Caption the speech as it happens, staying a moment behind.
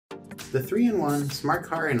The 3-in-1 Smart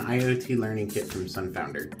Car and IoT Learning Kit from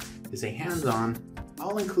SunFounder is a hands-on,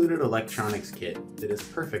 all-included electronics kit that is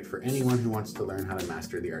perfect for anyone who wants to learn how to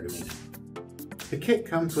master the Arduino. The kit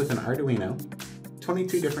comes with an Arduino,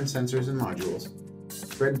 22 different sensors and modules,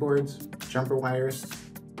 breadboards, jumper wires,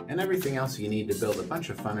 and everything else you need to build a bunch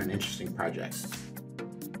of fun and interesting projects.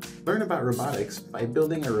 Learn about robotics by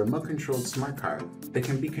building a remote-controlled smart car that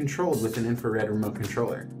can be controlled with an infrared remote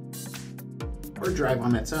controller, or drive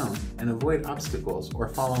on its own and avoid obstacles or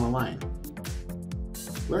fall on a line.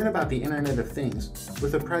 Learn about the Internet of Things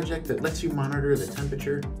with a project that lets you monitor the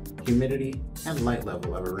temperature, humidity, and light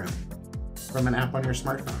level of a room from an app on your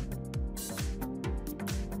smartphone.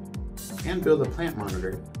 And build a plant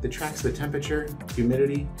monitor that tracks the temperature,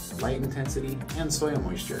 humidity, light intensity, and soil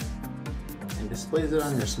moisture, and displays it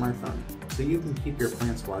on your smartphone so you can keep your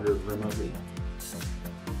plants watered remotely.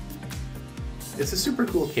 It's a super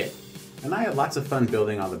cool kit, and I had lots of fun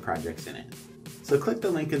building all the projects in it. So click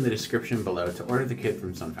the link in the description below to order the kit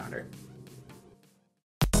from SunFounder.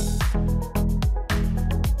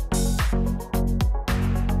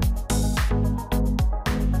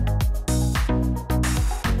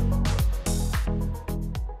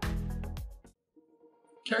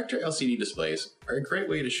 Character LCD displays are a great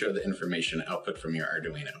way to show the information output from your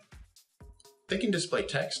Arduino. They can display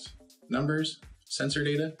text, numbers, sensor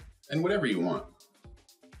data, and whatever you want.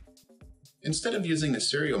 Instead of using the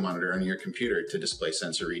serial monitor on your computer to display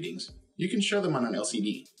sensor readings, you can show them on an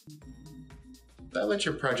LCD. That lets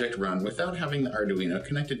your project run without having the Arduino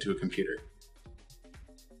connected to a computer.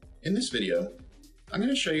 In this video, I'm going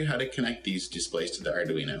to show you how to connect these displays to the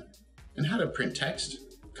Arduino, and how to print text,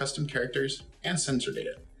 custom characters, and sensor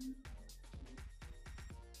data.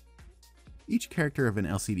 Each character of an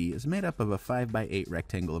LCD is made up of a 5x8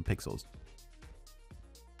 rectangle of pixels.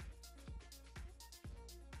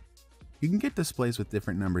 You can get displays with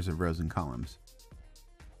different numbers of rows and columns.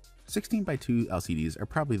 16x2 LCDs are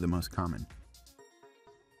probably the most common.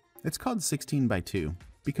 It's called 16x2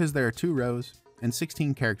 because there are 2 rows and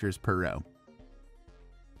 16 characters per row.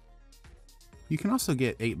 You can also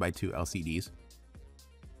get 8x2 LCDs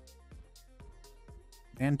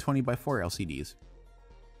and 20x4 LCDs.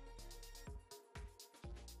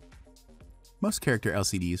 Most character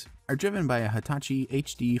LCDs are driven by a Hitachi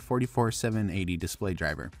HD44780 display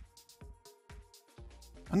driver.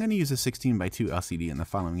 I'm going to use a 16x2 LCD in the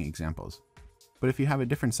following examples, but if you have a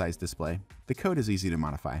different size display, the code is easy to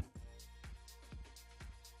modify.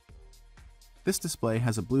 This display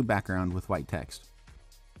has a blue background with white text,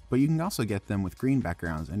 but you can also get them with green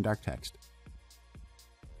backgrounds and dark text.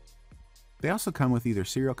 They also come with either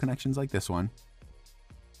serial connections like this one,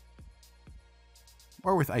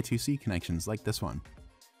 or with I2C connections like this one.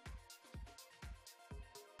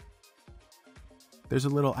 There's a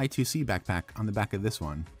little I2C backpack on the back of this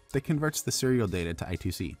one that converts the serial data to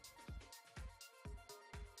I2C.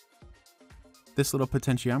 This little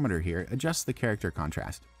potentiometer here adjusts the character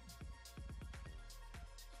contrast.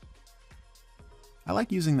 I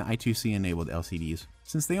like using the I2C enabled LCDs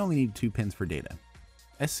since they only need 2 pins for data,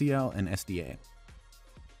 SCL and SDA.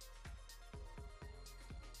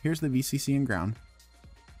 Here's the VCC and ground.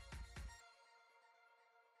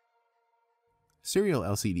 Serial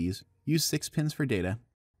LCDs use 6 pins for data,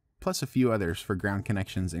 plus a few others for ground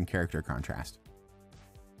connections and character contrast.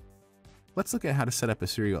 Let's look at how to set up a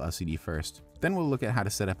serial LCD first, then we'll look at how to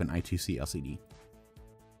set up an I2C LCD.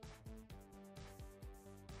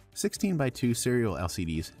 16x2 serial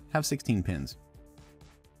LCDs have 16 pins.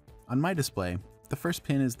 On my display, the first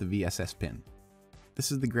pin is the VSS pin.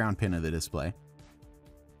 This is the ground pin of the display.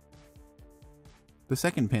 The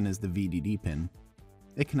second pin is the VDD pin.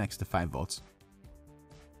 It connects to 5 volts.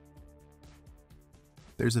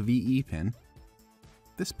 There's a VE pin.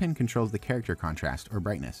 This pin controls the character contrast or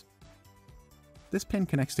brightness. This pin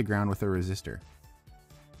connects to ground with a resistor.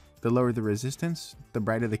 The lower the resistance, the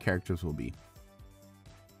brighter the characters will be.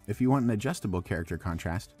 If you want an adjustable character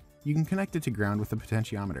contrast, you can connect it to ground with a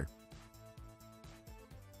potentiometer.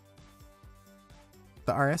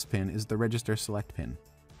 The RS pin is the register select pin.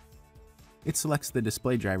 It selects the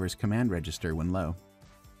display driver's command register when low,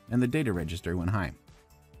 and the data register when high.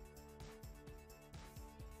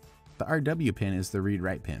 The RW pin is the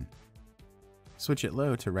read-write pin. Switch it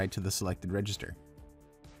low to write to the selected register.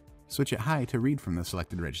 Switch it high to read from the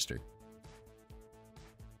selected register.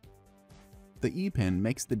 The E pin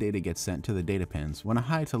makes the data get sent to the data pins when a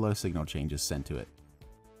high to low signal change is sent to it.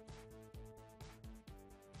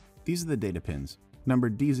 These are the data pins,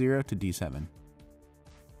 numbered D0 to D7.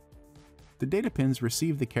 The data pins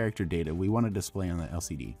receive the character data we want to display on the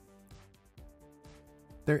LCD.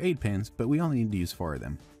 There are 8 pins, but we only need to use 4 of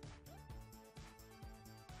them.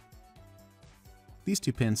 These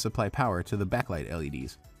two pins supply power to the backlight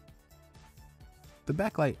LEDs. The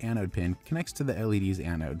backlight anode pin connects to the LED's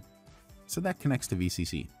anode, so that connects to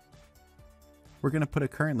VCC. We're going to put a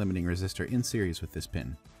current limiting resistor in series with this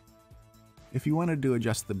pin. If you wanted to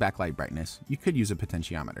adjust the backlight brightness, you could use a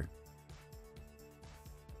potentiometer.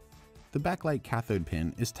 The backlight cathode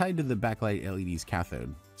pin is tied to the backlight LED's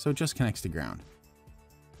cathode, so it just connects to ground.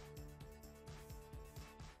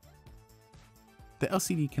 The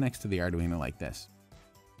LCD connects to the Arduino like this.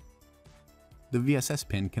 The VSS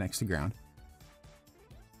pin connects to ground.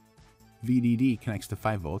 VDD connects to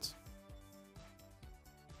 5 volts.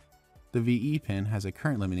 The VE pin has a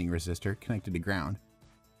current limiting resistor connected to ground.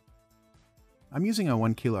 I'm using a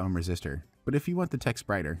 1 kilo ohm resistor, but if you want the text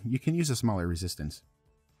brighter, you can use a smaller resistance.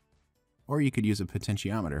 Or you could use a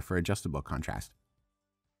potentiometer for adjustable contrast.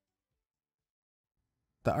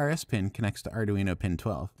 The RS pin connects to Arduino pin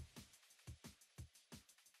 12.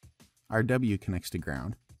 RW connects to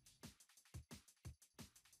ground.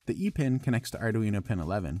 The E pin connects to Arduino pin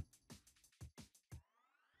 11.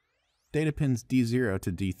 Data pins D0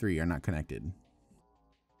 to D3 are not connected.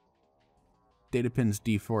 Data pins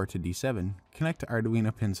D4 to D7 connect to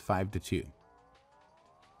Arduino pins 5 to 2.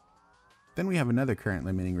 Then we have another current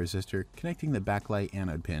limiting resistor connecting the backlight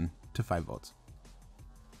anode pin to 5 volts.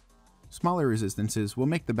 Smaller resistances will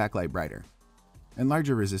make the backlight brighter, and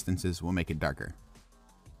larger resistances will make it darker.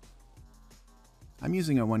 I'm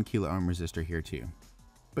using a 1 kilo ohm resistor here too,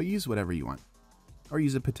 but use whatever you want, or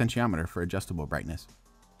use a potentiometer for adjustable brightness.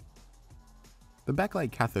 The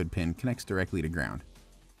backlight cathode pin connects directly to ground.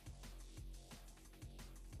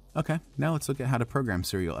 Okay, now let's look at how to program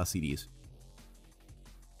serial LCDs.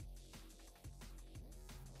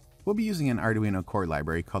 We'll be using an Arduino core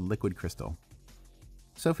library called Liquid Crystal.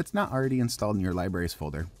 So if it's not already installed in your libraries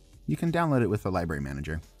folder, you can download it with the library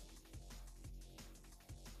manager.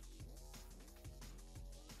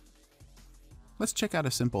 Let's check out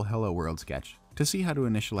a simple Hello World sketch to see how to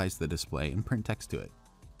initialize the display and print text to it.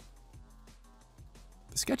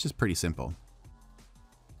 The sketch is pretty simple.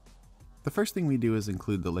 The first thing we do is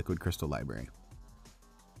include the Liquid Crystal library.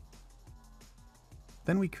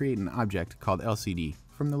 Then we create an object called LCD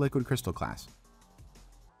from the Liquid Crystal class.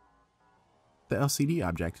 The LCD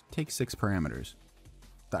object takes 6 parameters,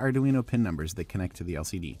 the Arduino pin numbers that connect to the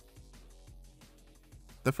LCD.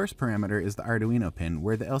 The first parameter is the Arduino pin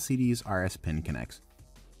where the LCD's RS pin connects.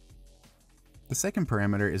 The second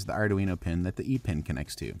parameter is the Arduino pin that the E pin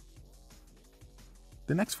connects to.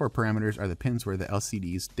 The next 4 parameters are the pins where the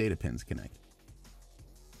LCD's data pins connect.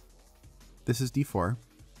 This is D4,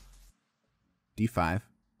 D5,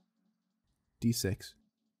 D6,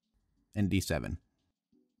 and D7.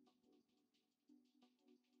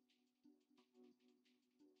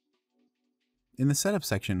 In the setup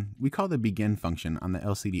section, we call the begin function on the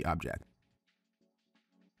LCD object.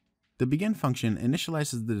 The begin function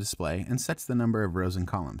initializes the display and sets the number of rows and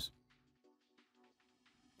columns.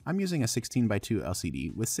 I'm using a 16x2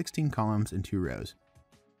 LCD with 16 columns and 2 rows.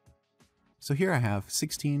 So here I have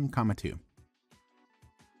 16, 2.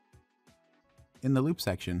 In the loop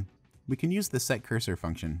section, we can use the setCursor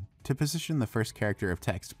function to position the first character of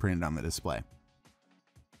text printed on the display.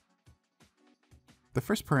 The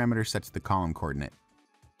first parameter sets the column coordinate.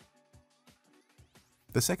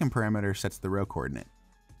 The second parameter sets the row coordinate.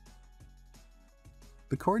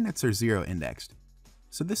 The coordinates are 0 indexed,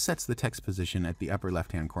 so this sets the text position at the upper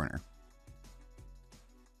left-hand corner.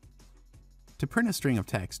 To print a string of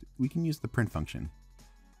text, we can use the print function.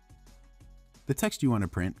 The text you want to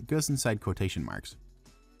print goes inside quotation marks.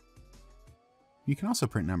 You can also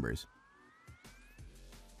print numbers.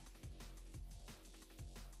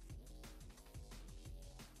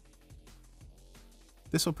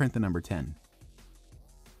 This will print the number 10.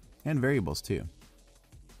 And variables too.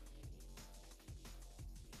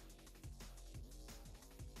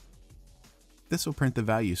 This will print the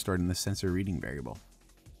value stored in the sensor reading variable.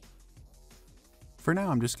 For now,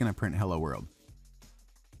 I'm just going to print Hello World.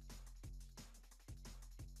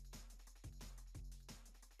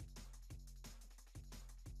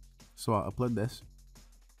 So I'll upload this.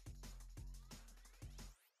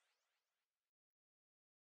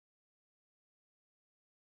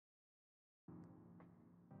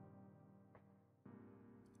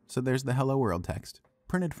 So there's the Hello World text,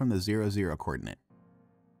 printed from the 0, 0 coordinate.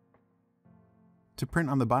 To print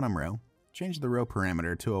on the bottom row, change the row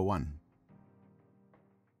parameter to a 1.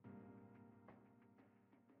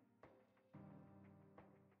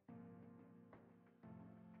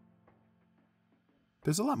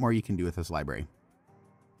 There's a lot more you can do with this library.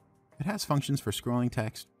 It has functions for scrolling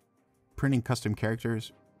text, printing custom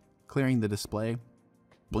characters, clearing the display,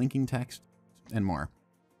 blinking text, and more.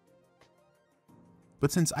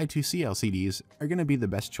 But since I2C LCDs are going to be the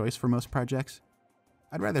best choice for most projects,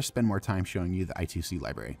 I'd rather spend more time showing you the I2C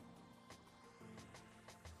library.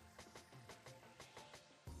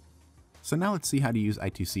 So now let's see how to use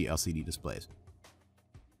I2C LCD displays.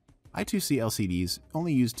 I2C LCDs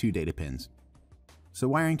only use 2 data pins, so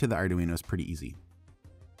wiring to the Arduino is pretty easy.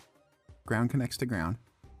 Ground connects to ground,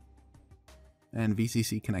 and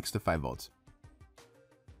VCC connects to 5 volts.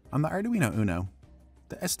 On the Arduino Uno,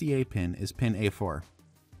 the SDA pin is pin A4,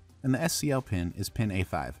 and the SCL pin is pin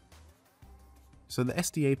A5. So the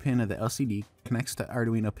SDA pin of the LCD connects to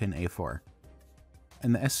Arduino pin A4,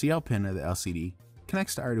 and the SCL pin of the LCD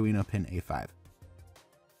connects to Arduino pin A5.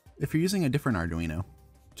 If you're using a different Arduino,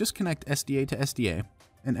 just connect SDA to SDA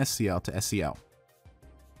and SCL to SCL.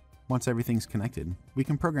 Once everything's connected, we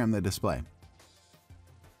can program the display.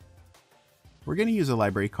 We're going to use a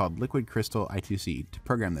library called Liquid Crystal I2C to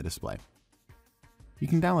program the display. You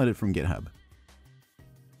can download it from GitHub.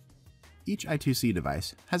 Each I2C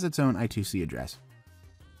device has its own I2C address,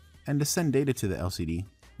 and to send data to the LCD,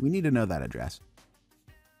 we need to know that address.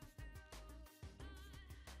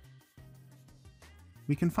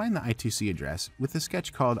 We can find the I2C address with a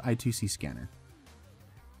sketch called I2C Scanner.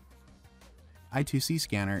 I2C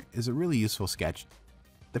Scanner is a really useful sketch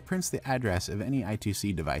that prints the address of any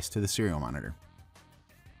I2C device to the serial monitor.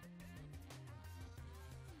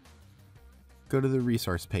 Go to the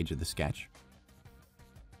resource page of the sketch,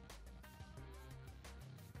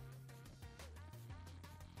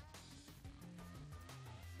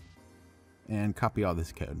 and copy all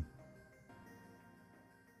this code.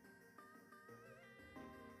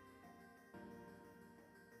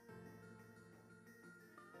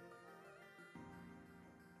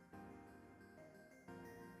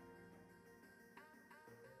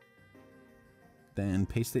 Then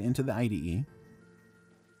paste it into the IDE.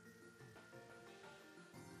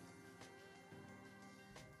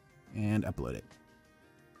 And upload it.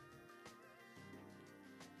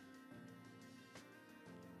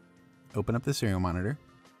 Open up the serial monitor.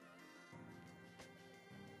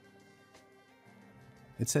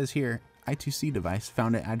 It says here, I2C device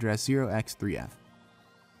found at address 0x3f.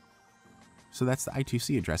 So that's the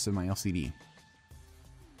I2C address of my LCD.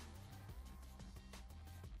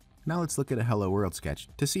 Now let's look at a Hello World sketch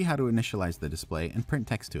to see how to initialize the display and print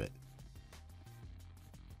text to it.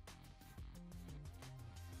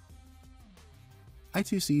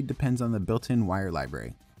 I2C depends on the built-in wire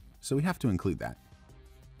library, so we have to include that.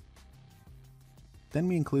 Then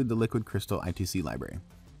we include the Liquid Crystal I2C library.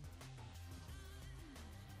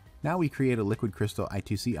 Now we create a Liquid Crystal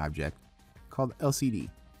I2C object called LCD.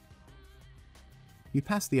 We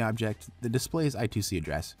pass the object the display's I2C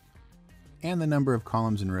address and the number of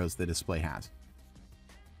columns and rows the display has.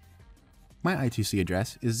 My I2C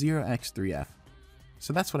address is 0x3f,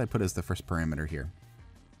 so that's what I put as the first parameter here.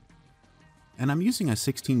 And I'm using a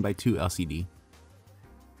 16x2 LCD,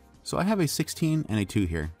 so I have a 16 and a 2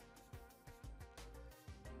 here.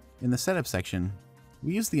 In the setup section,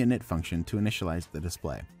 we use the init function to initialize the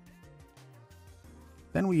display.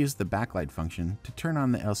 Then we use the backlight function to turn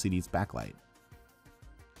on the LCD's backlight.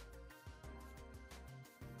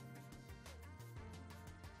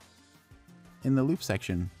 In the loop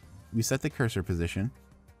section, we set the cursor position.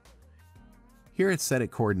 Here it's set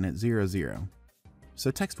at coordinate 0, 0,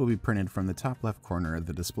 so text will be printed from the top left corner of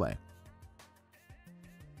the display.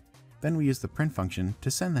 Then we use the print function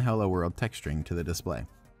to send the Hello World text string to the display.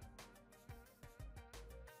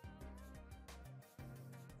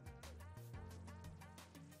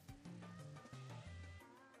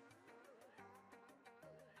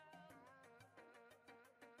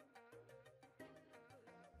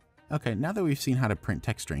 Okay, now that we've seen how to print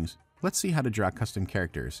text strings, let's see how to draw custom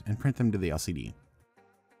characters and print them to the LCD.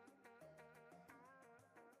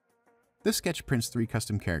 This sketch prints 3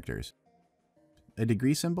 custom characters: a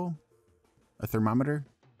degree symbol, a thermometer,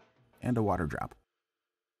 and a water drop.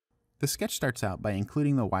 The sketch starts out by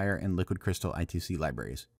including the wire and Liquid Crystal I2C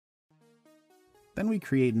libraries. Then we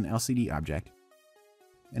create an LCD object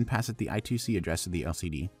and pass it the I2C address of the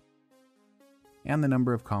LCD and the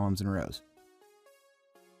number of columns and rows.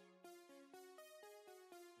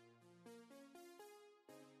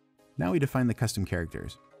 Now we define the custom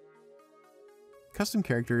characters. Custom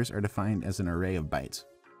characters are defined as an array of bytes.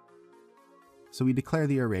 So we declare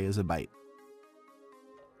the array as a byte.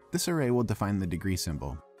 This array will define the degree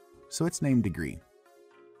symbol, so it's named degree.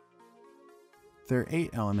 There are 8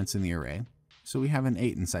 elements in the array, so we have an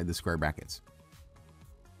 8 inside the square brackets.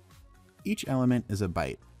 Each element is a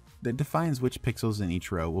byte that defines which pixels in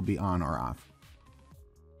each row will be on or off.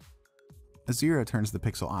 A 0 turns the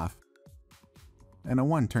pixel off, and a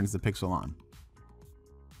 1 turns the pixel on.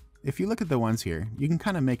 If you look at the ones here, you can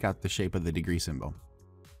kind of make out the shape of the degree symbol.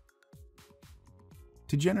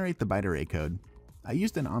 To generate the byte array code, I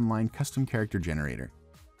used an online custom character generator.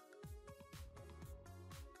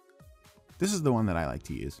 This is the one that I like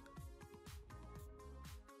to use.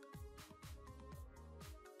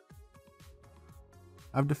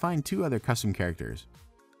 I've defined two other custom characters.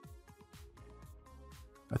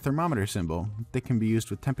 A thermometer symbol that can be used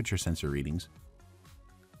with temperature sensor readings,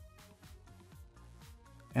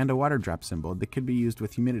 and a water drop symbol that could be used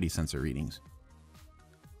with humidity sensor readings.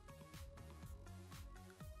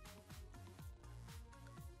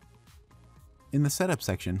 In the setup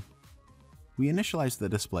section, we initialize the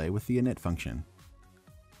display with the init function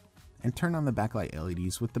and turn on the backlight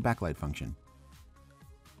LEDs with the backlight function.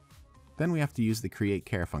 Then we have to use the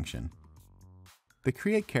createChar function. The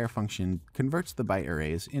createChar function converts the byte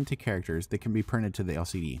arrays into characters that can be printed to the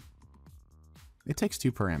LCD. It takes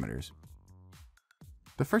two parameters.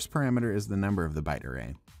 The first parameter is the number of the byte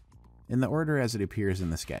array, in the order as it appears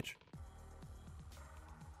in the sketch.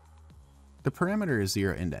 The parameter is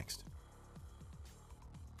 0 indexed.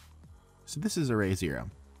 So this is array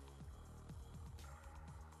 0.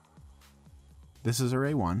 This is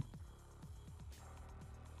array 1.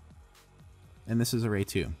 And this is array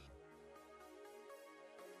 2.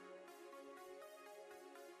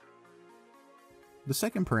 The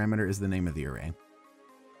second parameter is the name of the array.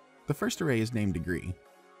 The first array is named degree,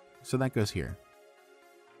 so that goes here.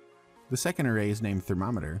 The second array is named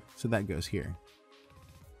thermometer, so that goes here.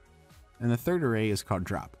 And the third array is called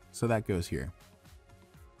drop, so that goes here.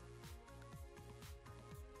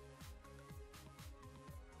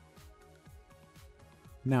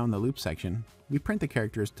 Now in the loop section, we print the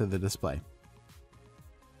characters to the display.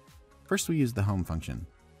 First we use the home function,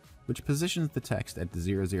 which positions the text at the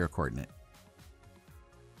 0, 0 coordinate.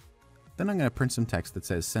 Then I'm going to print some text that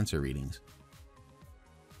says sensor readings.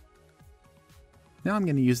 Now I'm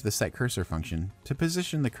going to use the setCursor function to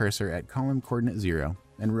position the cursor at column coordinate 0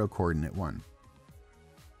 and row coordinate 1.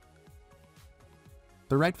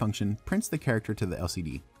 The write function prints the character to the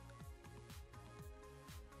LCD.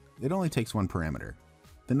 It only takes one parameter,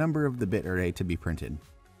 the number of the bit array to be printed.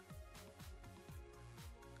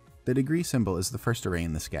 The degree symbol is the first array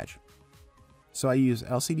in the sketch, so I use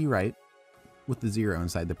LCD write with the 0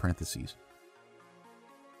 inside the parentheses.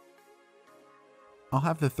 I'll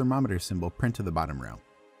have the thermometer symbol print to the bottom row,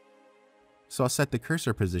 so I'll set the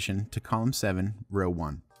cursor position to column 7, row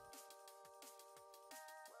 1.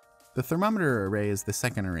 The thermometer array is the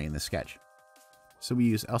second array in the sketch, so we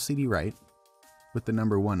use LCD write with the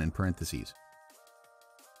number 1 in parentheses.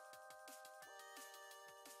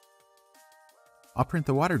 I'll print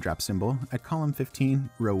the water drop symbol at column 15,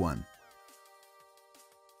 row 1.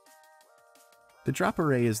 The drop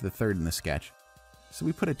array is the third in the sketch, so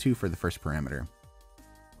we put a 2 for the first parameter.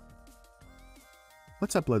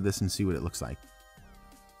 Let's upload this and see what it looks like.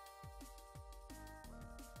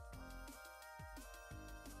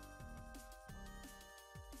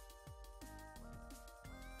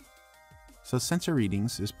 So sensor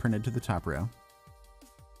readings is printed to the top row.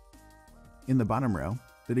 In the bottom row,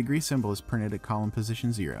 the degree symbol is printed at column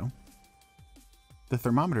position 0. The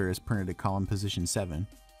thermometer is printed at column position 7.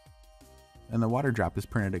 And the water drop is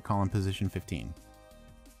printed at column position 15.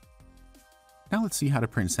 Now let's see how to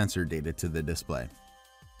print sensor data to the display.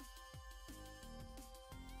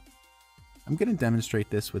 I'm going to demonstrate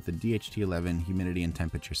this with the DHT11 humidity and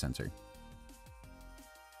temperature sensor.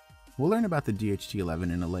 We'll learn about the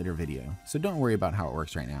DHT11 in a later video, so don't worry about how it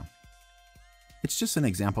works right now. It's just an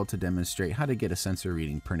example to demonstrate how to get a sensor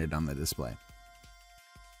reading printed on the display.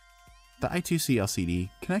 The I2C LCD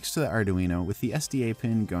connects to the Arduino with the SDA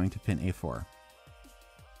pin going to pin A4,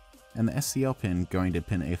 and the SCL pin going to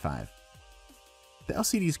pin A5. The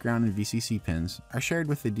LCD's ground and VCC pins are shared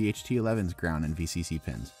with the DHT11's ground and VCC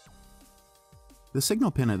pins. The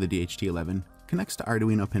signal pin of the DHT11 connects to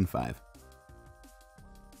Arduino pin 5.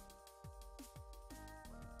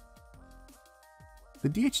 The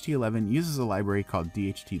DHT11 uses a library called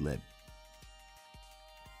DHT-lib.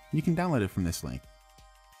 You can download it from this link.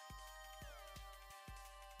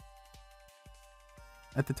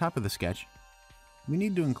 At the top of the sketch, we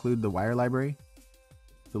need to include the wire library,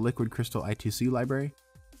 the liquid crystal I2C library,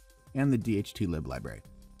 and the DHT-lib library.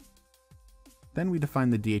 Then we define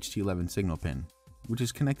the DHT11 signal pin, which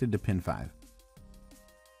is connected to pin 5.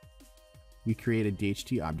 We create a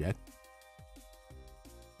DHT object.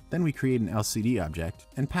 Then we create an LCD object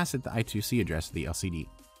and pass it the I2C address of the LCD.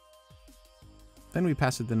 Then we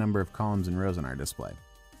pass it the number of columns and rows on our display.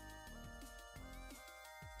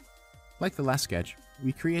 Like the last sketch,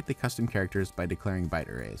 we create the custom characters by declaring byte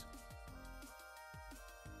arrays.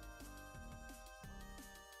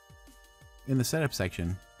 In the setup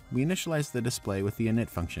section, we initialize the display with the init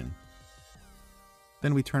function.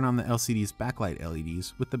 Then we turn on the LCD's backlight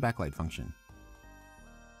LEDs with the backlight function.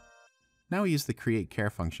 Now we use the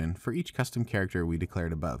createChar function for each custom character we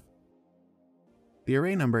declared above. The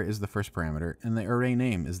array number is the first parameter, and the array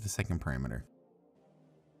name is the second parameter.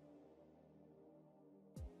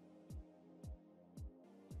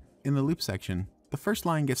 In the loop section, the first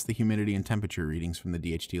line gets the humidity and temperature readings from the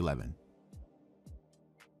DHT11.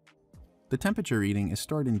 The temperature reading is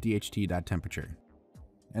stored in dht.temperature,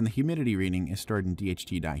 and the humidity reading is stored in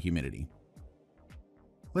dht.humidity.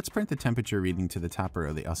 Let's print the temperature reading to the top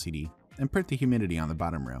row of the LCD, and print the humidity on the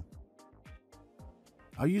bottom row.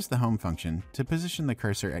 I'll use the home function to position the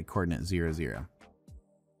cursor at coordinate 0, 0.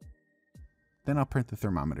 Then I'll print the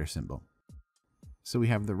thermometer symbol. So we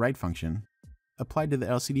have the write function applied to the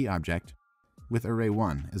LCD object with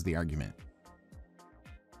array1 as the argument.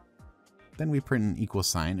 Then we print an equal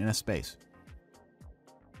sign and a space.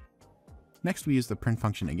 Next we use the print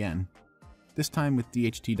function again, this time with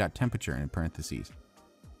dht.temperature in parentheses.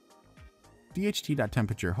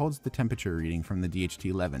 dht.temperature holds the temperature reading from the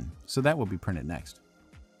DHT11, so that will be printed next.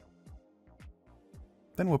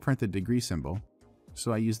 Then we'll print the degree symbol,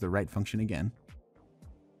 so I use the write function again.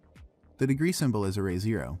 The degree symbol is array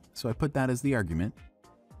 0, so I put that as the argument.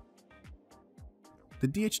 The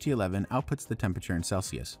DHT11 outputs the temperature in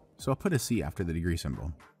Celsius, so I'll put a C after the degree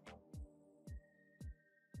symbol.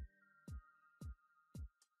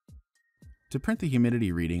 To print the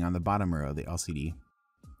humidity reading on the bottom row of the LCD,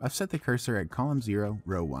 I've set the cursor at column 0,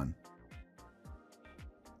 row 1.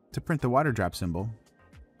 To print the water drop symbol,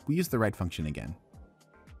 we use the write function again.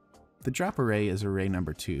 The drop array is array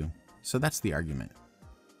number 2, so that's the argument.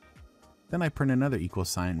 Then I print another equal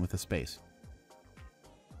sign with a space.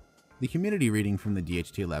 The humidity reading from the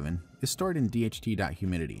DHT11 is stored in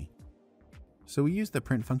dht.humidity, so we use the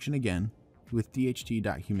print function again with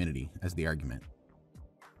dht.humidity as the argument.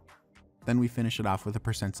 Then we finish it off with a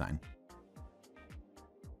 %sign.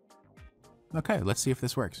 Okay, let's see if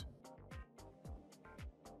this works.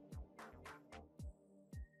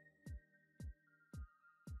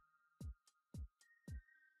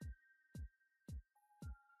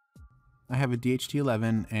 I have a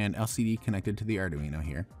DHT11 and LCD connected to the Arduino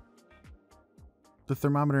here. The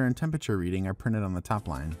thermometer and temperature reading are printed on the top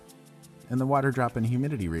line, and the water drop and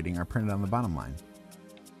humidity reading are printed on the bottom line.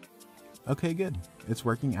 Okay, good. It's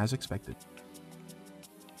working as expected.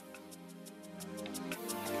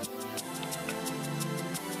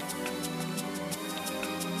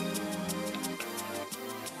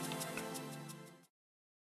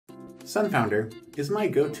 SunFounder is my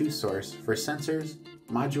go-to source for sensors,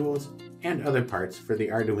 modules, and other parts for the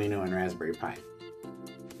Arduino and Raspberry Pi.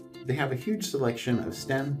 They have a huge selection of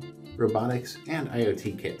STEM, robotics, and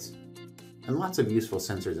IoT kits, and lots of useful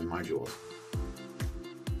sensors and modules.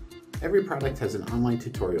 Every product has an online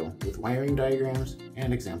tutorial with wiring diagrams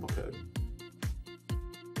and example code.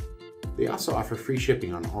 They also offer free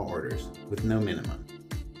shipping on all orders, with no minimum.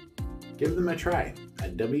 Give them a try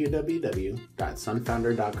at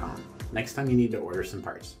www.sunfounder.com next time you need to order some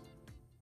parts.